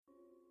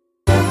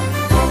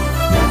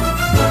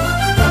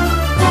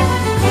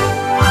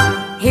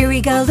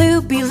we go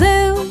loopy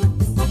loo,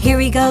 here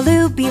we go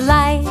loopy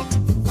light,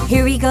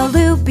 here we go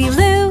loopy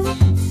loo,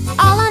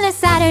 all on a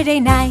Saturday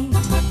night.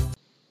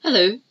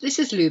 Hello, this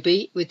is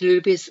Luby with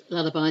Luby's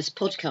Lullabies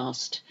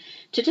podcast.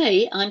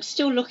 Today I'm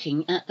still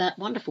looking at that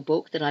wonderful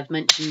book that I've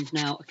mentioned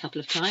now a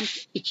couple of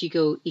times,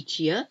 Ichigo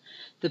Ichiya,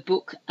 the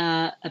book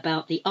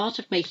about the art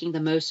of making the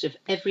most of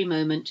every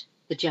moment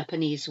the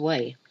Japanese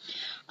way.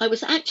 I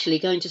was actually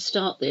going to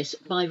start this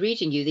by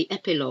reading you the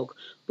epilogue,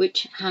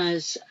 which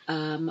has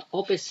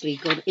obviously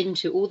gone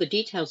into all the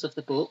details of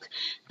the book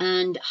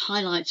and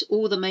highlights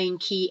all the main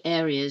key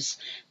areas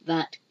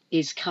that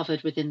is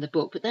covered within the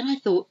book. But then I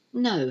thought,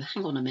 no,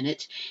 hang on a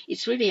minute.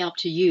 It's really up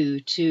to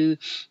you to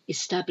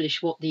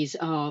establish what these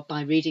are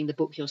by reading the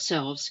book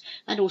yourselves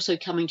and also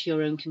coming to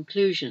your own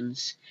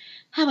conclusions.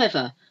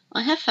 However,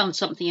 I have found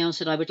something else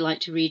that I would like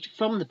to read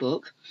from the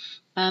book,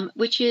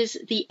 which is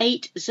the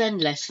 8 Zen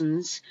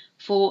lessons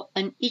for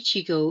an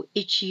Ichigo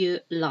Ichiya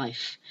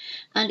life.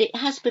 And it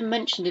has been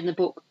mentioned in the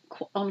book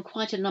on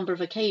quite a number of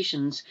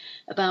occasions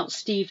about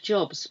Steve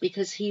Jobs,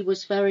 because he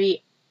was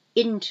very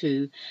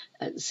into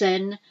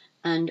Zen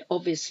and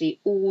obviously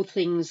all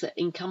things that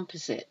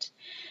encompass it.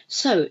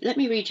 So let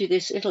me read you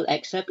this little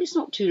excerpt. It's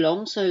not too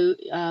long, so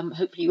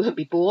hopefully you won't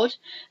be bored.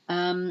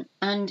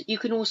 And you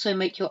can also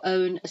make your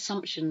own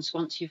assumptions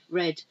once you've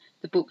read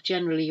the book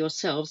generally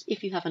yourselves,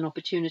 if you have an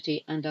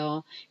opportunity and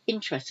are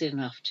interested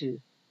enough to.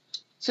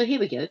 So here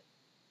we go.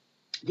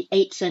 The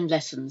 8 Zen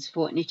lessons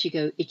for an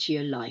Ichigo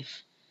Ichiya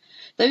life.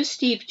 Though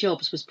Steve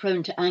Jobs was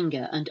prone to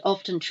anger and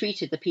often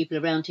treated the people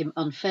around him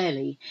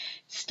unfairly,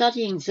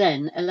 studying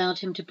Zen allowed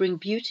him to bring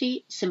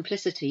beauty,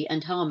 simplicity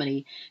and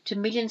harmony to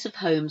millions of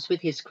homes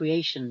with his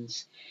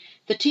creations.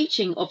 The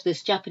teaching of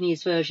this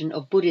Japanese version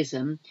of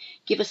Buddhism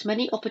give us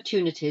many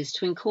opportunities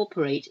to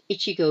incorporate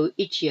Ichigo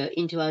Ichiya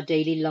into our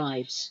daily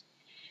lives.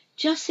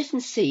 Just sit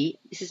and see,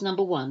 this is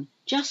number 1,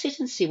 just sit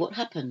and see what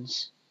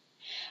happens.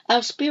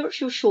 Our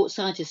spiritual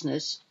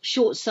short-sightedness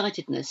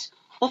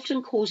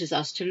often causes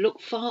us to look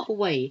far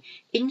away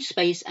in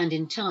space and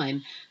in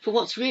time for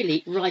what's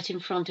really right in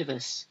front of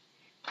us.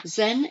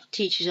 Zen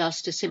teaches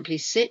us to simply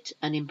sit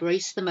and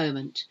embrace the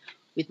moment,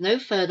 with no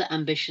further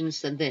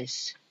ambitions than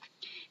this.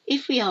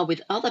 If we are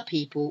with other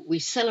people, we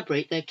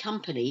celebrate their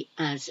company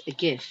as a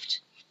gift.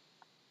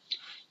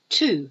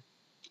 2.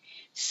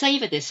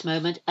 Savour this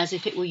moment as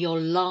if it were your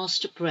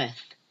last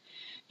breath.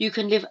 You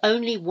can live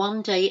only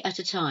one day at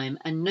a time,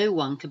 and no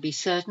one can be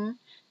certain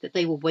that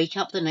they will wake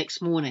up the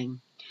next morning.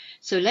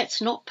 So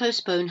let's not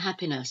postpone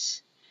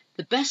happiness.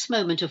 The best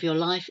moment of your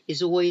life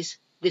is always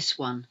this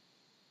one.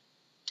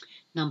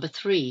 Number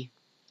 3.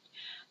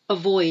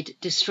 Avoid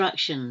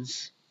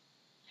distractions.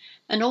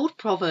 An old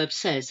proverb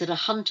says that a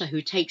hunter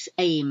who takes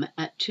aim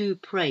at 2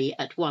 prey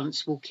at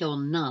once will kill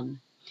none.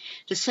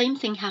 The same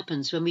thing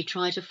happens when we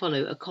try to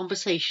follow a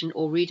conversation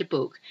or read a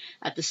book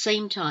at the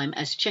same time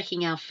as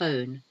checking our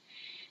phone.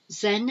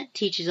 Zen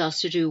teaches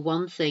us to do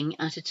one thing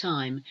at a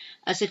time,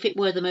 as if it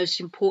were the most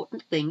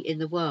important thing in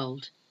the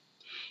world.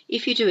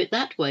 If you do it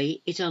that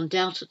way, it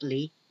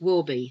undoubtedly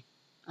will be.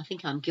 I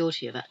think I'm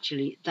guilty of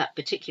actually that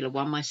particular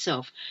one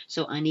myself,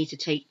 so I need to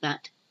take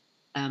that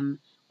on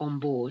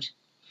board.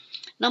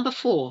 Number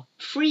 4,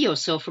 free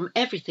yourself from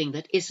everything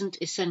that isn't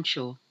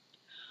essential.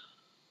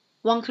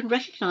 One can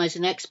recognise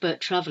an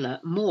expert traveller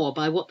more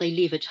by what they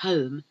leave at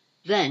home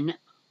than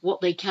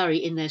what they carry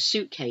in their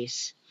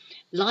suitcase.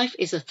 Life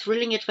is a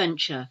thrilling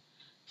adventure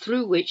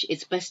through which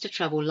it's best to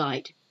travel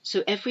light.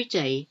 So every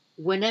day,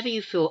 whenever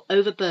you feel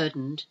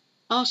overburdened,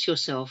 ask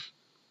yourself,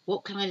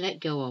 what can I let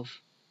go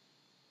of?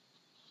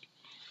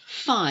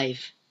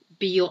 5.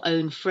 Be your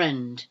own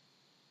friend.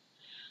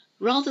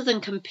 Rather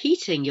than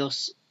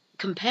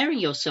comparing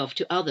yourself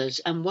to others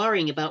and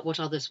worrying about what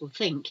others will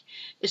think,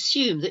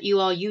 assume that you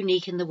are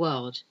unique in the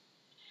world.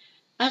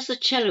 As the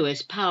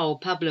celloist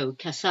Pablo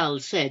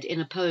Casals said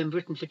in a poem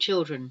written for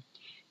children,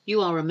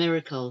 you are a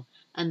miracle,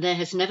 and there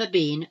has never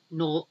been,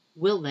 nor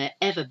will there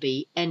ever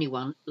be,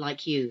 anyone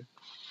like you.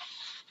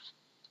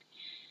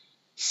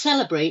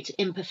 Celebrate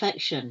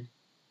imperfection.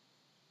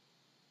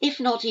 If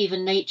not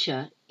even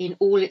nature, in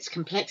all its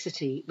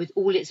complexity, with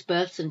all its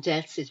births and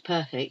deaths, is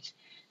perfect,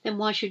 then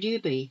why should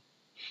you be?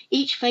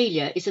 Each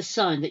failure is a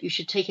sign that you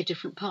should take a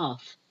different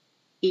path.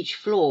 Each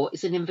flaw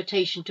is an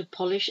invitation to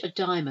polish a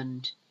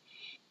diamond.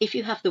 If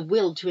you have the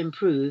will to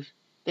improve,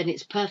 then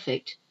it's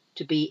perfect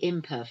to be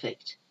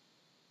imperfect.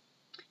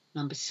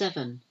 Number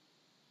 7.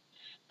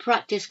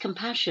 Practice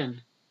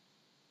compassion.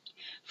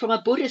 From a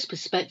Buddhist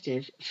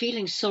perspective,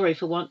 feeling sorry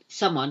for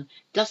someone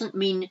doesn't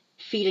mean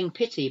feeling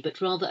pity,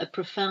 but rather a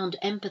profound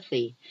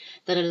empathy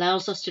that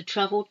allows us to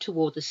travel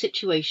toward the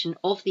situation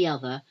of the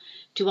other,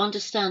 to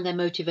understand their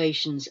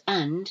motivations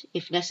and,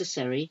 if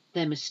necessary,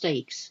 their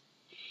mistakes.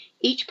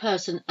 Each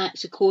person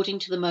acts according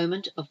to the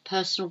moment of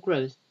personal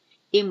growth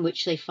in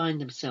which they find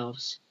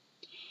themselves.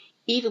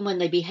 Even when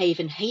they behave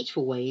in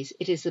hateful ways,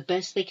 it is the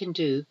best they can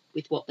do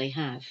with what they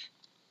have.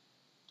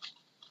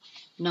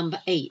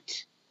 Number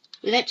 8.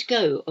 Let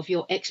go of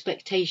your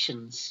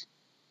expectations.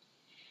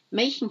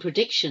 Making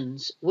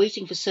predictions,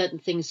 waiting for certain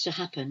things to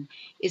happen,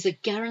 is a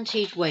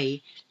guaranteed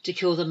way to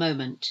kill the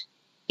moment.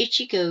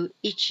 Ichigo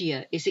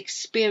Ichiya is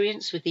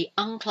experience with the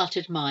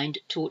uncluttered mind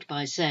taught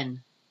by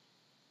Zen.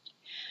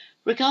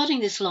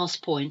 Regarding this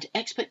last point,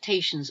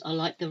 expectations are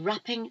like the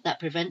wrapping that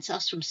prevents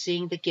us from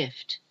seeing the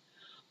gift.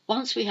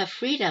 Once we have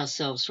freed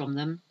ourselves from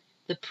them,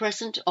 the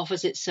present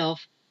offers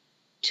itself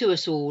to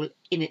us all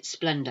in its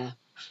splendour.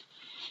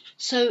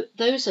 So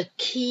those are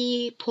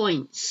key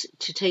points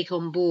to take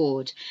on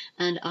board,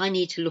 and I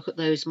need to look at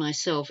those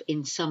myself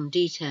in some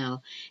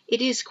detail.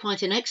 It is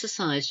quite an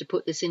exercise to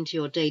put this into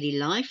your daily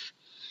life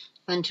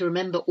and to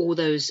remember all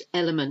those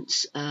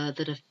elements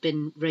that have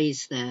been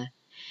raised there.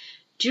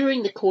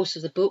 During the course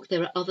of the book,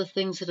 there are other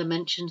things that are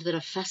mentioned that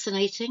are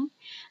fascinating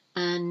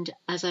and,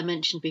 as I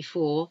mentioned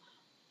before,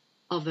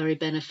 are very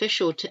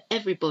beneficial to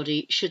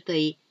everybody should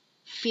they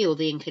feel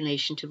the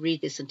inclination to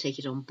read this and take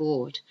it on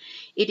board.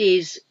 It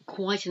is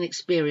quite an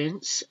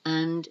experience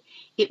and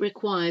it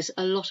requires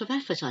a lot of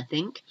effort, I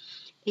think.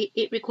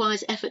 It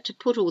requires effort to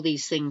put all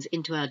these things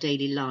into our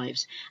daily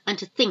lives and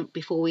to think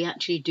before we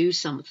actually do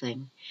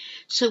something.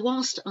 So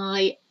whilst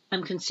I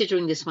am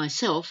considering this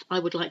myself, I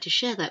would like to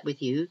share that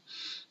with you,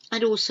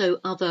 and also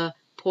other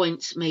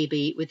points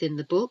maybe within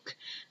the book,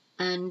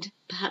 and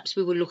perhaps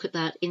we will look at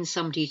that in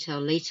some detail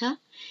later.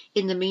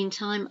 In the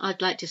meantime,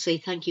 I'd like to say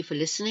thank you for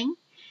listening.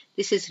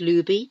 This is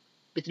Luby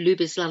with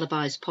Luby's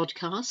Lullabies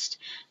podcast,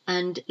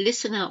 and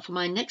listen out for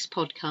my next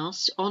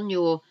podcast on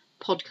your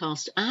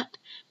podcast app,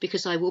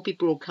 because I will be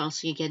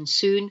broadcasting again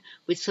soon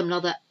with some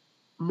other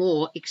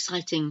more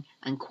exciting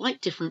and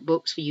quite different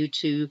books for you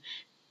to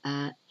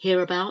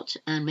hear about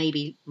and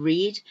maybe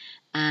read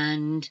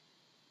and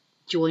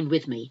join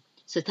with me.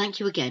 So thank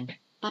you again.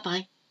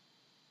 Bye-bye.